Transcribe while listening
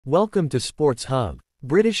Welcome to Sports Hub.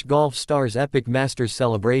 British golf star's epic Masters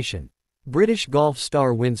celebration. British golf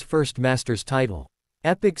star wins first Masters title.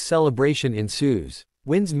 Epic celebration ensues.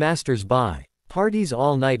 Wins Masters by. Parties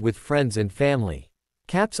all night with friends and family.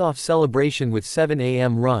 Caps off celebration with 7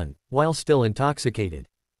 a.m. run, while still intoxicated.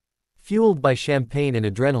 Fueled by champagne and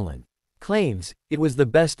adrenaline. Claims, "It was the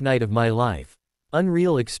best night of my life.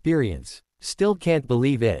 Unreal experience. Still can't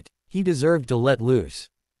believe it. He deserved to let loose.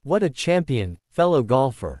 What a champion, fellow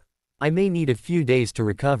golfer. I may need a few days to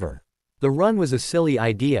recover. The run was a silly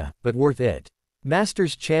idea, but worth it.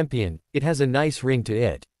 Masters champion, it has a nice ring to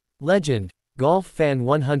it. Legend, golf fan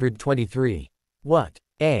 123. What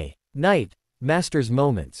a night. Masters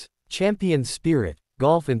moments. Champion spirit,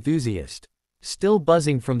 golf enthusiast. Still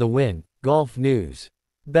buzzing from the win, golf news.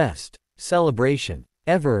 Best celebration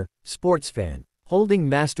ever, sports fan. Holding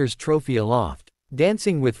Masters trophy aloft.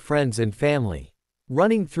 Dancing with friends and family.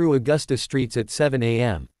 Running through Augusta streets at 7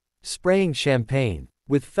 a.m. Spraying champagne.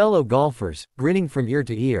 With fellow golfers, grinning from ear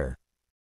to ear.